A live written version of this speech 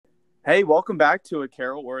Hey, welcome back to A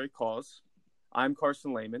Carol or a Cause. I'm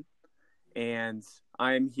Carson Lehman, and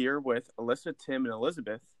I am here with Alyssa, Tim, and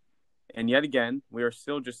Elizabeth. And yet again, we are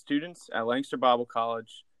still just students at Lancaster Bible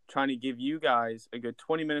College trying to give you guys a good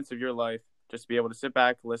 20 minutes of your life just to be able to sit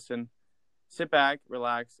back,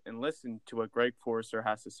 relax, and listen to what Greg Forster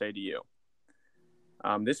has to say to you.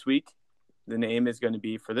 This week, the name is going to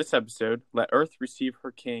be, for this episode, Let Earth Receive Her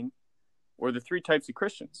King, or the Three Types of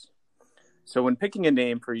Christians. So when picking a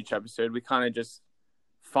name for each episode, we kind of just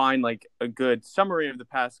find like a good summary of the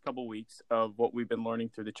past couple weeks of what we've been learning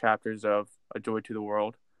through the chapters of A Joy to the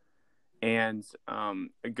World. And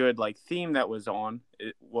a good like theme that was on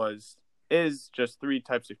is just three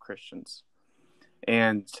types of Christians.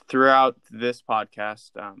 And throughout this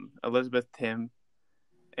podcast, Elizabeth, Tim,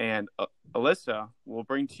 and Alyssa will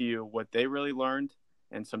bring to you what they really learned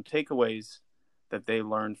and some takeaways that they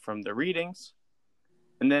learned from the readings,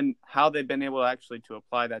 and then how they've been able actually to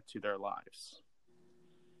apply that to their lives.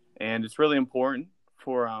 And it's really important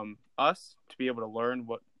for us to be able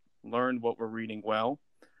to learn what we're reading well,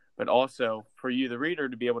 but also for you, the reader,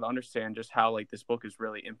 to be able to understand just how like this book is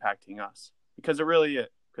really impacting us, because it really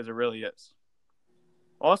is.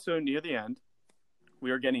 Also, near the end,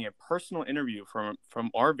 we are getting a personal interview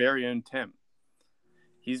from our very own Tim.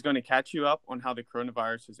 He's going to catch you up on how the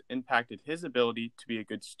coronavirus has impacted his ability to be a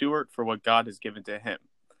good steward for what God has given to him.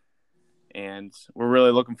 And we're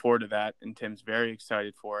really looking forward to that, and Tim's very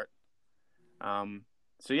excited for it.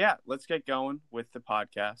 So yeah, let's get going with the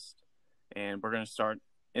podcast, and we're going to start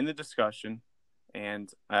in the discussion, and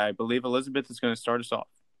I believe Elizabeth is going to start us off.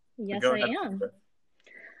 Yes, Go I ahead, am.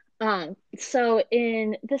 Elizabeth. So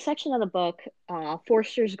in this section of the book,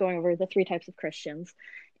 Forster's going over the three types of Christians,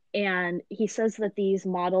 and he says that these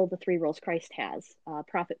model the three roles Christ has,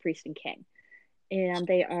 prophet, priest, and king. And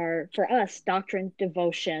they are, for us, doctrine,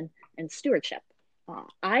 devotion, and stewardship.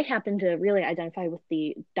 I happen to really identify with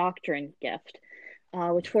the doctrine gift,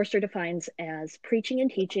 which Forster defines as preaching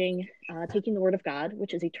and teaching, taking the word of God,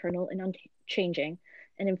 which is eternal and unchanging,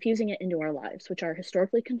 and infusing it into our lives, which are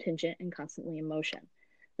historically contingent and constantly in motion.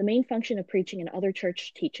 The main function of preaching and other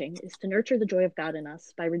church teaching is to nurture the joy of God in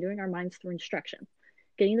us by renewing our minds through instruction.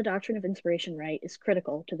 Getting the doctrine of inspiration right is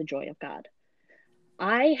critical to the joy of God.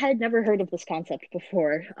 I had never heard of this concept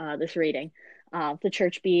before this reading. The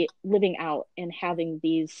church be living out and having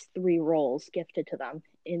these three roles gifted to them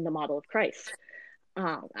in the model of Christ.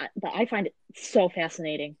 I find it so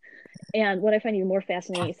fascinating. And what I find even more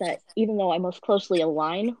fascinating is that even though I most closely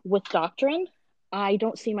align with doctrine, I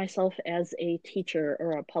don't see myself as a teacher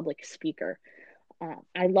or a public speaker.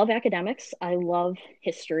 I love academics, I love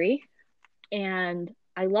history, and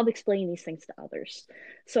I love explaining these things to others.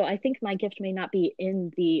 So I think my gift may not be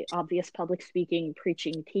in the obvious public speaking,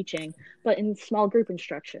 preaching, teaching, but in small group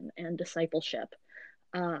instruction and discipleship.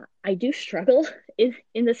 I do struggle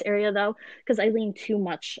in this area though, because I lean too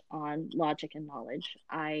much on logic and knowledge.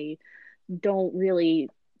 I don't really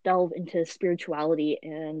delve into spirituality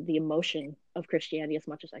and the emotion of Christianity as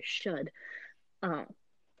much as I should, uh,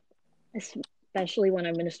 especially when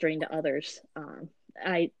I'm ministering to others.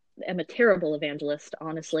 I am a terrible evangelist,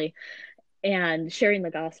 honestly, and sharing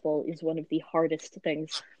the gospel is one of the hardest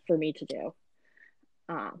things for me to do.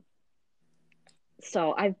 Um,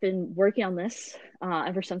 so I've been working on this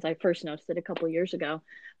ever since I first noticed it a couple of years ago.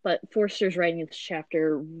 But Forster's writing this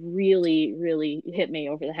chapter really, really hit me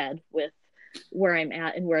over the head with where I'm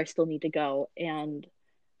at and where I still need to go, and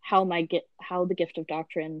how the gift of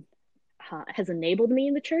doctrine has enabled me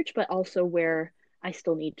in the church, but also where I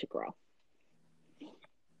still need to grow.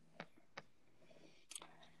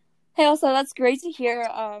 Hey, also, that's great to hear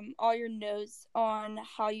all your notes on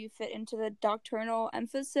how you fit into the doctrinal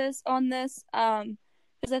emphasis on this.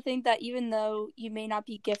 Because I think that even though you may not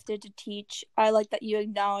be gifted to teach, I like that you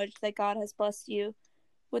acknowledge that God has blessed you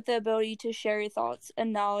with the ability to share your thoughts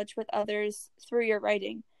and knowledge with others through your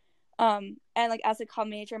writing. And like as a comm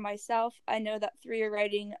major myself, I know that through your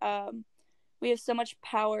writing, we have so much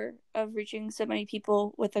power of reaching so many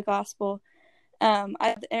people with the gospel.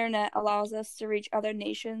 The internet allows us to reach other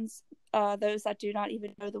nations, those that do not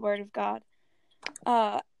even know the word of God.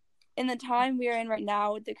 In the time we are in right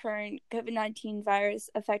now with the current COVID-19 virus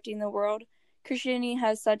affecting the world, Christianity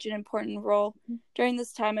has such an important role. During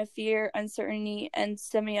this time of fear, uncertainty, and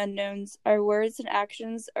semi-unknowns, our words and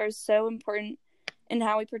actions are so important in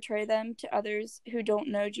how we portray them to others who don't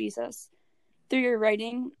know Jesus. Through your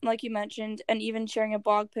writing, like you mentioned, and even sharing a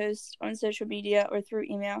blog post on social media or through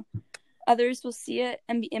email, others will see it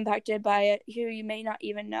and be impacted by it who you may not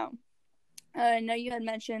even know. I know you had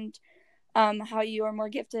mentioned how you are more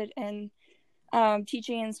gifted in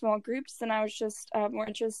teaching in small groups, and I was just more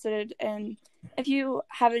interested in if you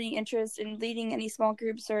have any interest in leading any small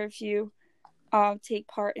groups, or if you take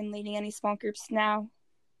part in leading any small groups now.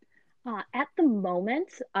 At the moment,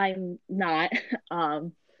 I'm not,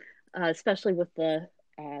 especially with the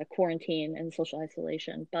quarantine and social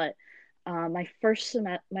isolation. But my first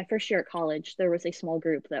year at college, there was a small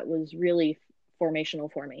group that was really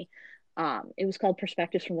formational for me. It was called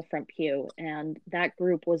Perspectives from the Front Pew, and that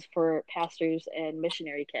group was for pastors and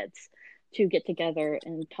missionary kids to get together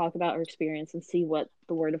and talk about our experience and see what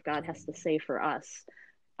the Word of God has to say for us,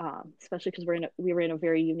 especially because we were in a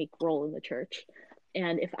very unique role in the church.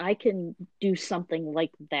 And if I can do something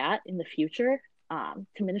like that in the future,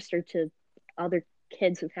 to minister to other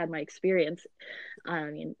kids who've had my experience, I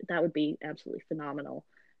mean, that would be absolutely phenomenal.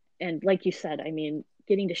 And like you said, I mean,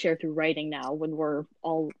 getting to share through writing now when we're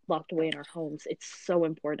all locked away in our homes, it's so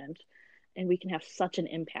important. And we can have such an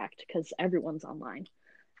impact because everyone's online.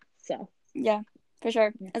 So, yeah, for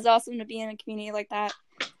sure. Yeah. It's awesome to be in a community like that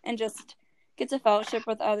and just get to fellowship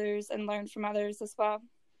with others and learn from others as well.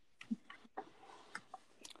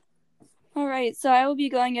 All right, so I will be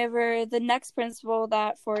going over the next principle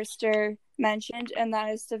that Forster mentioned, and that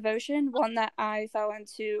is devotion, one that I fell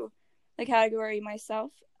into the category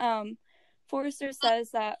myself. Forster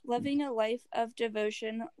says that living a life of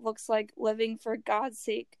devotion looks like living for God's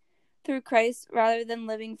sake through Christ rather than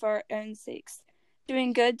living for our own sakes,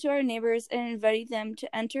 doing good to our neighbors and inviting them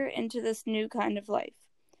to enter into this new kind of life.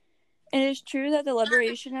 It is true that the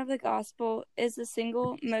liberation of the gospel is the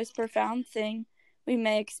single most profound thing we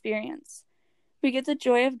may experience. We get the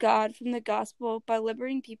joy of God from the gospel by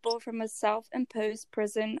liberating people from a self-imposed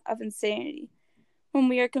prison of insanity. When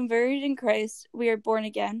we are converted in Christ, we are born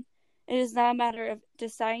again. It is not a matter of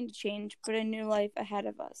deciding to change, but a new life ahead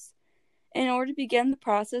of us. In order to begin the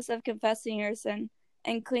process of confessing your sin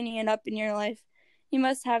and cleaning it up in your life, you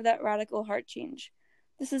must have that radical heart change.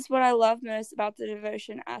 This is what I love most about the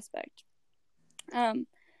devotion aspect.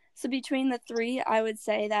 So between the three, I would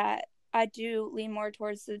say that I do lean more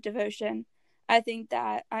towards the devotion. I think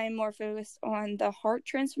that I'm more focused on the heart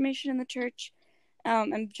transformation in the church,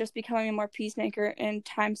 and just becoming a more peacemaker in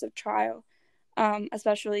times of trial,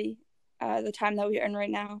 especially the time that we are in right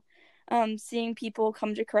now. Seeing people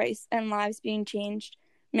come to Christ and lives being changed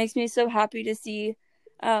makes me so happy to see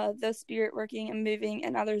the Spirit working and moving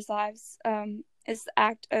in others' lives. It's the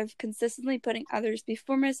act of consistently putting others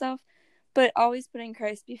before myself, but always putting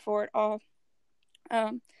Christ before it all.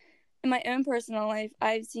 In my own personal life,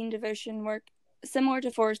 I've seen devotion work similar to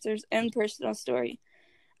Forster's own personal story.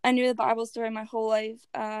 I knew the Bible story my whole life.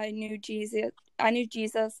 I knew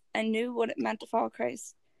Jesus and knew what it meant to follow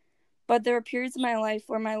Christ. But there were periods in my life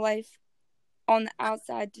where my life on the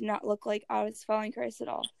outside did not look like I was following Christ at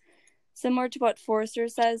all. Similar to what Forster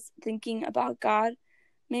says, thinking about God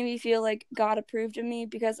made me feel like God approved of me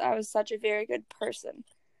because I was such a very good person.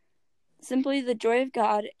 Simply the joy of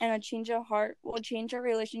God and a change of heart will change our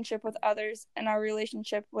relationship with others and our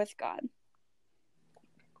relationship with God.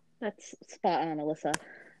 That's spot on, Alyssa.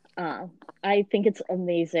 I think it's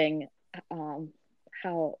amazing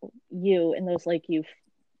how you and those like you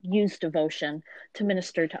use devotion to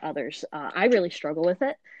minister to others. I really struggle with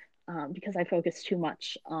it because I focus too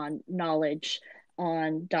much on knowledge,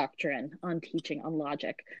 on doctrine, on teaching, on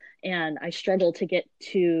logic. And I struggle to get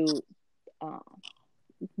to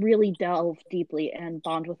really delve deeply and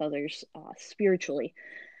bond with others spiritually.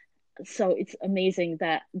 So it's amazing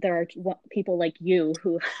that there are people like you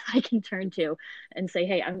who I can turn to and say,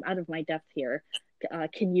 hey, I'm out of my depth here.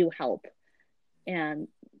 Can you help? And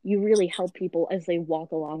you really help people as they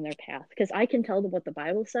walk along their path. Because I can tell them what the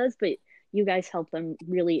Bible says, but you guys help them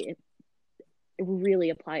really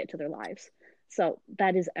apply it to their lives. So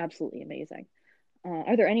that is absolutely amazing.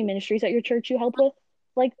 Are there any ministries at your church you help with,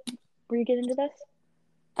 like, where you get into this?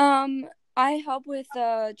 I help with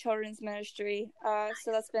children's ministry,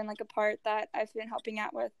 so that's been like a part that I've been helping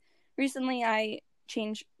out with. Recently, I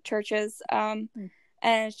changed churches, and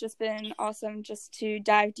it's just been awesome just to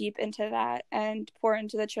dive deep into that and pour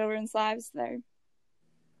into the children's lives there.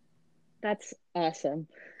 That's awesome.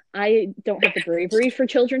 I don't have the bravery for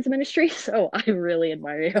children's ministry, so I really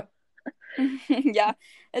admire you. Yeah,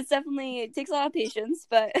 it takes a lot of patience,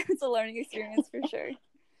 but it's a learning experience for sure.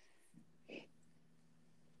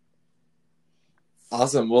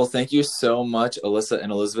 Awesome. Well, thank you so much, Alyssa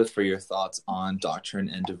and Elizabeth, for your thoughts on doctrine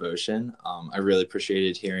and devotion. I really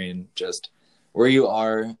appreciated hearing just where you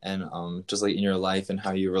are and just like in your life and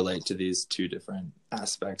how you relate to these two different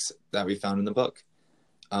aspects that we found in the book.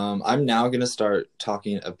 I'm now going to start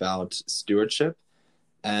talking about stewardship.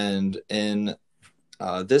 And in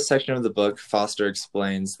this section of the book, Foster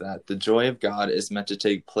explains that the joy of God is meant to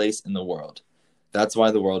take place in the world. That's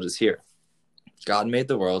why the world is here. God made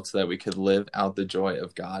the world so that we could live out the joy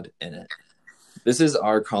of God in it. This is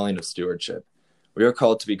our calling of stewardship. We are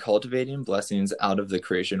called to be cultivating blessings out of the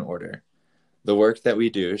creation order. The work that we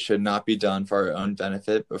do should not be done for our own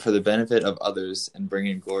benefit, but for the benefit of others and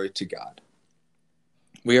bringing glory to God.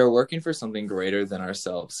 We are working for something greater than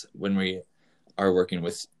ourselves when we are working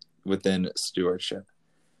within stewardship.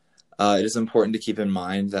 It is important to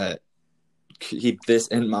keep this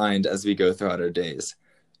in mind as we go throughout our days.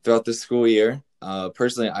 Throughout the school year,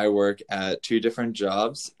 personally, I work at 2 different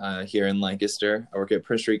jobs here in Lancaster. I work at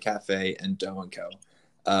Prince Street Cafe and Dough &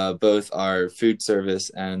 Co. Both are food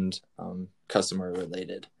service and customer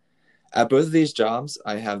related. At both of these jobs,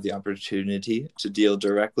 I have the opportunity to deal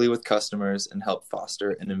directly with customers and help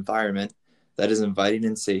foster an environment that is inviting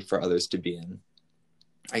and safe for others to be in.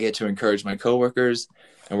 I get to encourage my coworkers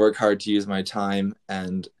and work hard to use my time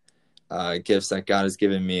and gifts that God has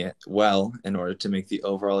given me well in order to make the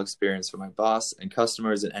overall experience for my boss and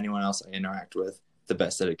customers and anyone else I interact with the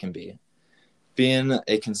best that it can be. Being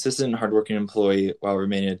a consistent and hardworking employee while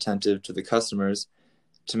remaining attentive to the customers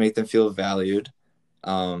to make them feel valued,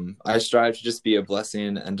 I strive to just be a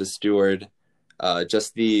blessing and to steward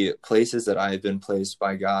just the places that I've been placed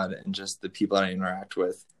by God and just the people that I interact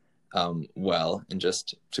with well, and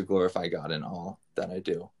just to glorify God in all that I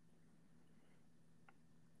do.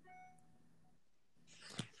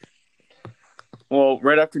 Well,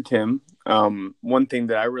 right after Tim, one thing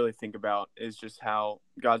that I really think about is just how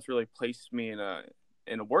God's really placed me in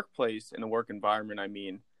a workplace, in a work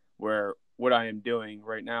environment, where what I am doing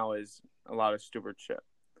right now is a lot of stewardship.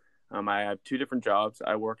 I have 2 different jobs.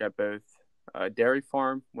 I work at both a dairy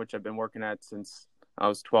farm, which I've been working at since I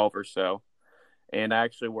was 12 or so, and I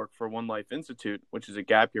actually work for One Life Institute, which is a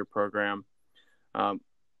gap year program,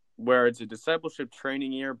 where it's a discipleship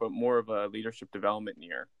training year, but more of a leadership development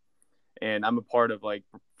year. And I'm a part of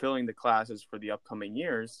filling the classes for the upcoming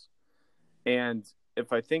years. And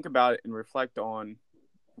if I think about it and reflect on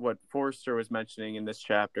what Forster was mentioning in this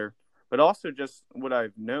chapter, but also just what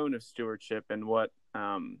I've known of stewardship and what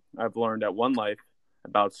I've learned at One Life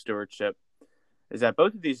about stewardship, is that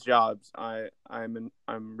both of these jobs, I'm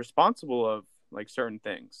responsible of certain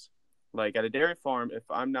things. Like at a dairy farm, if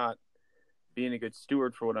I'm not being a good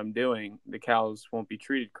steward for what I'm doing, the cows won't be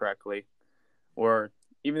treated correctly. Or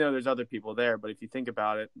even though there's other people there, but if you think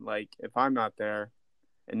about it, if I'm not there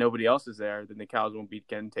and nobody else is there, then the cows won't be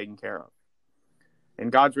getting taken care of.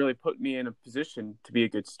 And God's really put me in a position to be a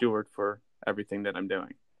good steward for everything that I'm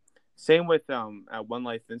doing. Same with at One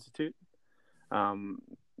Life Institute. One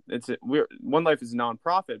Life is a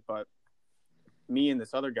nonprofit, but me and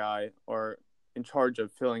this other guy are in charge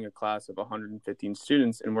of filling a class of 115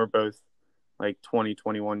 students, and we're both 20,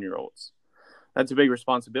 21-year-olds. That's a big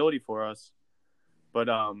responsibility for us. But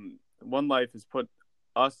One Life has put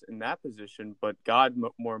us in that position, but God,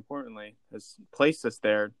 more importantly, has placed us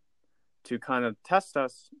there to kind of test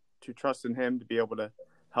us, to trust in Him, to be able to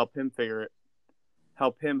help Him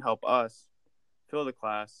help us fill the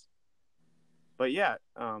class. But yeah,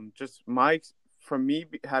 from me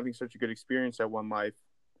having such a good experience at One Life,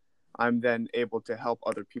 I'm then able to help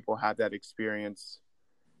other people have that experience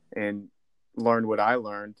and learn what I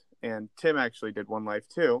learned. And Tim actually did One Life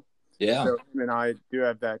too. Yeah. So him and I do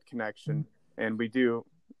have that connection, and we do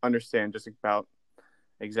understand just about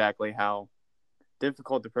exactly how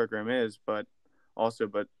difficult the program is, but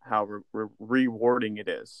how rewarding it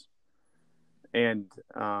is. And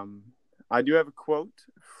I do have a quote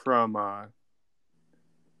from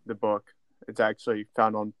the book. It's actually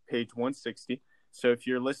found on page 160. So if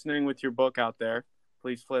you're listening with your book out there,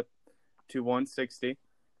 please flip to 160.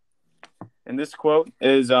 And this quote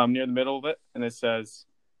is near the middle of it, and it says,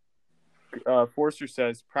 Forster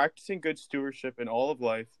says, practicing good stewardship in all of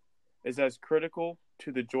life is as critical to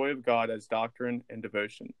the joy of God as doctrine and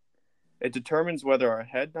devotion. It determines whether our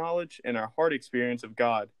head knowledge and our heart experience of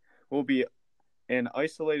God will be an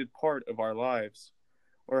isolated part of our lives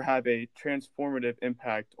or have a transformative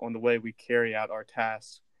impact on the way we carry out our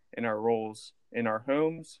tasks and our roles in our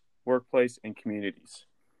homes, workplace, and communities.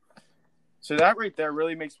 So that right there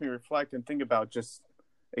really makes me reflect and think about just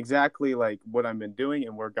exactly what I've been doing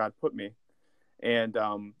and where God put me. And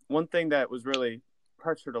one thing that was really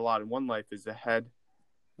pressured a lot in One Life is the head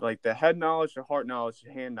knowledge, the heart knowledge,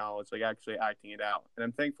 the hand knowledge, actually acting it out. And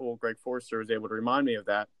I'm thankful Greg Forster was able to remind me of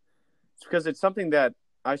that. It's because it's something that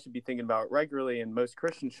I should be thinking about regularly, and most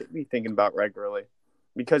Christians should be thinking about regularly.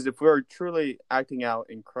 Because if we're truly acting out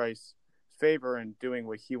in Christ's favor and doing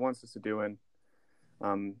what He wants us to do and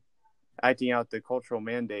acting out the cultural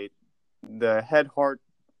mandate, the head, heart,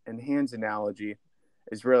 and hands analogy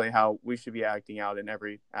is really how we should be acting out in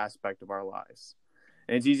every aspect of our lives.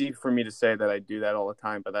 And it's easy for me to say that I do that all the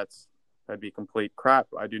time, but that'd be complete crap.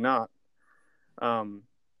 I do not.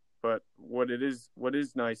 But what is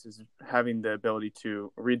nice is having the ability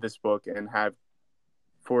to read this book and have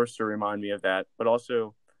Forster remind me of that. But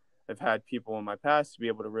also, I've had people in my past to be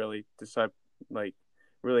able to really decide,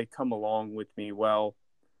 really come along with me well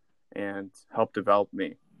and help develop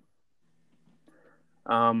me.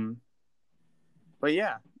 But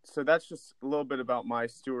yeah, so that's just a little bit about my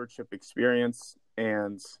stewardship experience,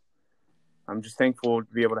 and I'm just thankful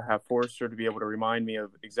to be able to have Forster to be able to remind me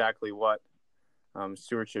of exactly what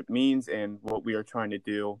stewardship means and what we are trying to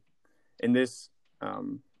do in this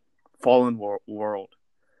fallen world.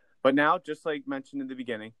 But now, just like mentioned in the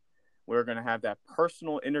beginning, we're going to have that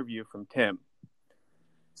personal interview from Tim.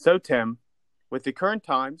 So, Tim, with the current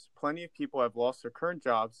times, plenty of people have lost their current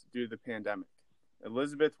jobs due to the pandemic.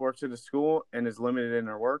 Elizabeth works at a school and is limited in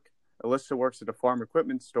her work. Alyssa works at a farm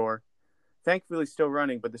equipment store, thankfully still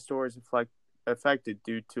running, but the store is affected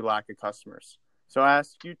due to lack of customers. So I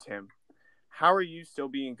ask you, Tim, how are you still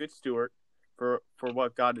being a good steward for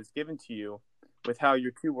what God has given to you with how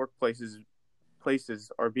your two workplaces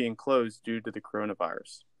are being closed due to the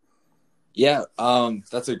coronavirus? Yeah,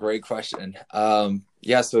 that's a great question.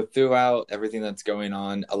 So throughout everything that's going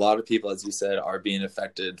on, a lot of people, as you said, are being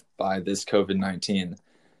affected by this COVID-19.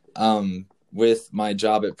 With my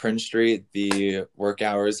job at Prince Street, the work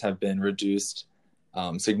hours have been reduced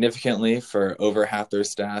significantly for over half their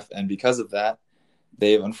staff, and because of that,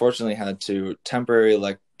 they've unfortunately had to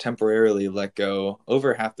temporarily let go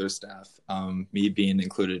over half their staff, me being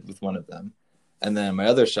included with one of them. And then my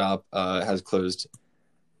other shop has closed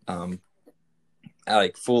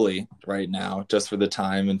fully right now, just for the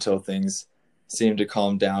time until things seem to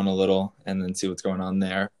calm down a little and then see what's going on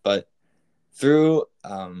there. But through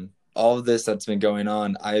all of this that's been going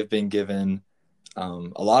on, I've been given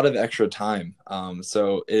a lot of extra time.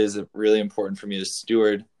 So it is really important for me to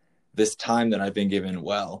steward this time that I've been given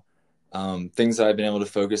well. Things that I've been able to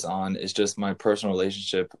focus on is just my personal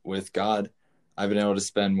relationship with God. I've been able to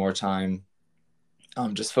spend more time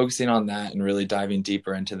just focusing on that and really diving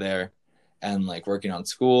deeper into there, and working on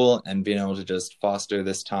school and being able to just foster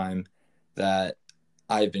this time that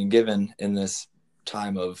I've been given in this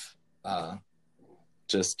time of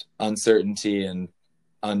just uncertainty and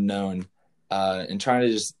unknown, and trying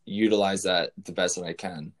to just utilize that the best that I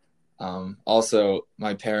can. Also,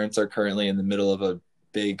 my parents are currently in the middle of a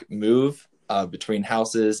big move between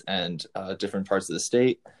houses and different parts of the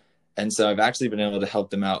state. And so I've actually been able to help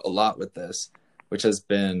them out a lot with this, which has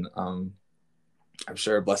been, I'm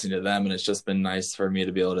sure, a blessing to them. And it's just been nice for me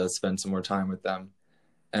to be able to spend some more time with them.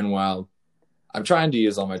 And while I'm trying to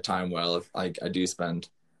use all my time well, I do spend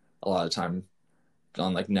a lot of time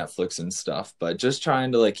on Netflix and stuff, but just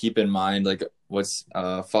trying to keep in mind what's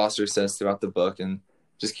Foster says throughout the book, and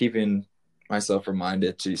just keeping myself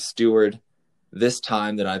reminded to steward this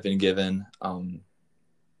time that I've been given, and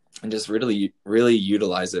just really, really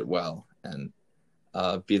utilize it well, and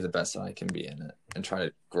be the best that I can be in it and try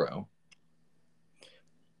to grow.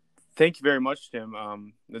 Thank you very much, Tim.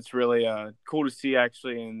 That's really cool to see,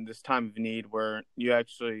 actually, in this time of need where you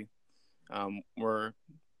actually were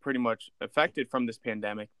pretty much affected from this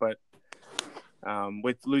pandemic, but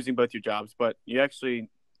with losing both your jobs. But you actually,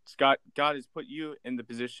 God has put you in the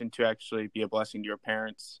position to actually be a blessing to your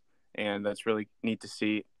parents, and that's really neat to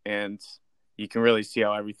see. And you can really see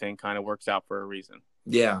how everything kind of works out for a reason.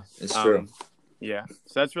 Yeah, it's true. Yeah,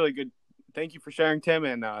 so that's really good. Thank you for sharing, Tim,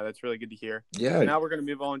 and that's really good to hear. Yeah. So now we're going to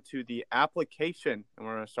move on to the application, and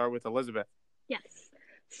we're going to start with Elizabeth. Yes.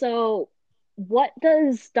 So what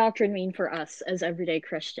does doctrine mean for us as everyday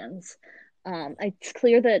Christians? It's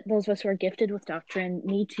clear that those of us who are gifted with doctrine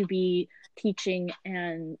need to be teaching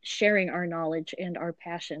and sharing our knowledge and our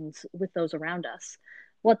passions with those around us.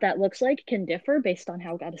 What that looks like can differ based on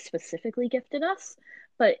how God has specifically gifted us,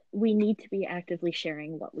 but we need to be actively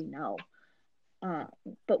sharing what we know.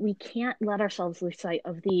 But we can't let ourselves lose sight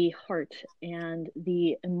of the heart and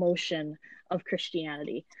the emotion of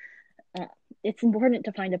Christianity. It's important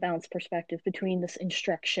to find a balanced perspective between this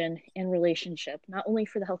instruction and relationship, not only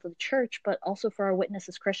for the health of the church, but also for our witness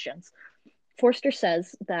as Christians. Forster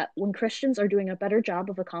says that when Christians are doing a better job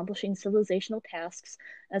of accomplishing civilizational tasks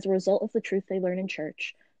as a result of the truth they learn in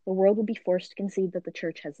church, the world will be forced to concede that the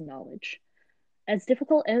church has knowledge. As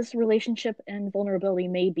difficult as relationship and vulnerability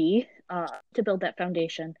may be, to build that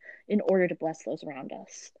foundation in order to bless those around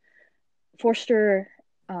us. Forster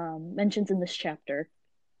mentions in this chapter,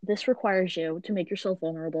 this requires you to make yourself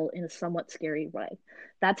vulnerable in a somewhat scary way.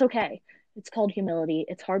 That's okay. It's called humility.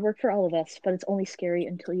 It's hard work for all of us, but it's only scary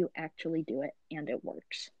until you actually do it and it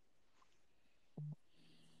works.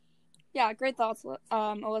 Yeah, great thoughts,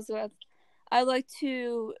 Elizabeth. I'd like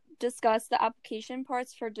to discuss the application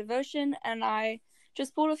parts for devotion, and I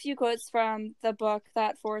just pulled a few quotes from the book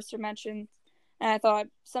that Forster mentioned, and I thought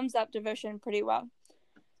it sums up devotion pretty well.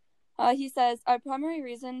 He says, our primary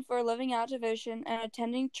reason for living out devotion and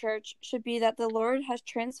attending church should be that the Lord has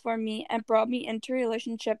transformed me and brought me into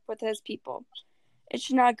relationship with his people. It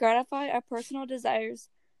should not gratify our personal desires.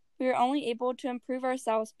 We are only able to improve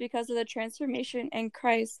ourselves because of the transformation in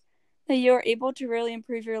Christ that you are able to really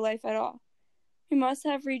improve your life at all. We must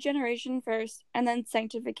have regeneration first and then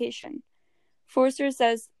sanctification. Forster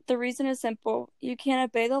says, the reason is simple. You can't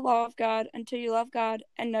obey the law of God until you love God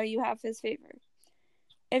and know you have his favor.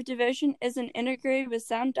 If devotion isn't integrated with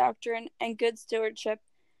sound doctrine and good stewardship,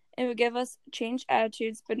 it will give us changed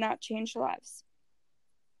attitudes but not changed lives.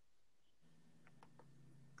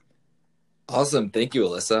 Awesome. Thank you,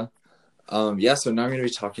 Alyssa. So now I'm going to be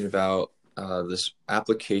talking about this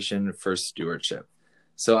application for stewardship.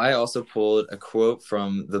 So I also pulled a quote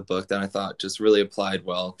from the book that I thought just really applied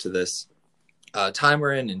well to this time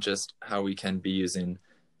we're in and just how we can be using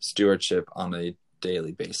stewardship on a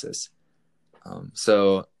daily basis.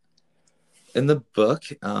 So in the book,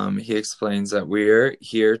 he explains that we're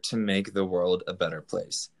here to make the world a better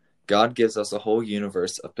place. God gives us a whole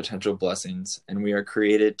universe of potential blessings, and we are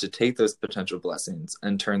created to take those potential blessings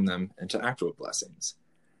and turn them into actual blessings.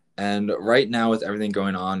 And right now, with everything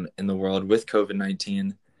going on in the world with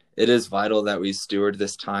COVID-19, it is vital that we steward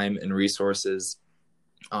this time and resources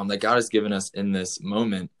that God has given us in this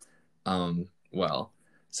moment well.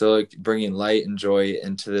 So like bringing light and joy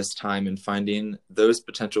into this time and finding those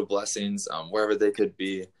potential blessings wherever they could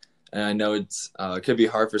be. And I know it could be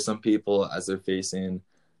hard for some people as they're facing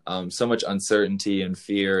so much uncertainty and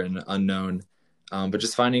fear and unknown, but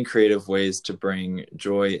just finding creative ways to bring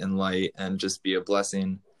joy and light and just be a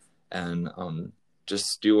blessing and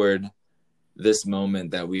just steward this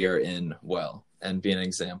moment that we are in well and be an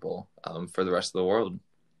example for the rest of the world.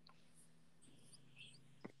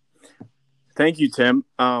 Thank you, Tim.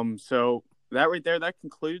 So that right there, that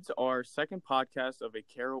concludes our second podcast of A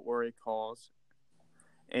Carol or a Cause.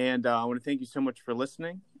 And I want to thank you so much for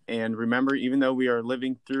listening. And remember, even though we are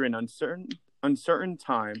living through an uncertain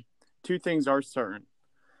time, two things are certain: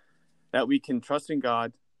 that we can trust in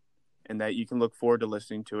God and that you can look forward to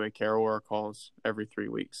listening to A Carol or a Cause every 3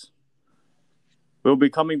 weeks. We'll be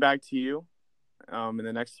coming back to you in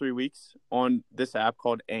the next 3 weeks on this app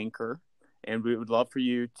called Anchor. And we would love for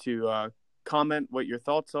you to comment what your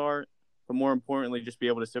thoughts are, but more importantly, just be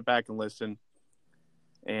able to sit back and listen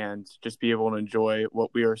and just be able to enjoy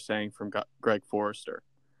what we are saying from Greg Forster.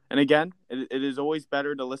 And again, it is always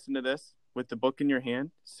better to listen to this with the book in your hand.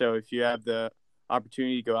 So if you have the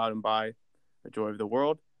opportunity to go out and buy A Joy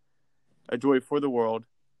for the World,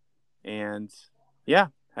 and yeah,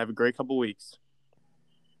 have a great couple weeks.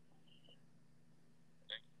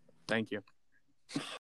 Thank you.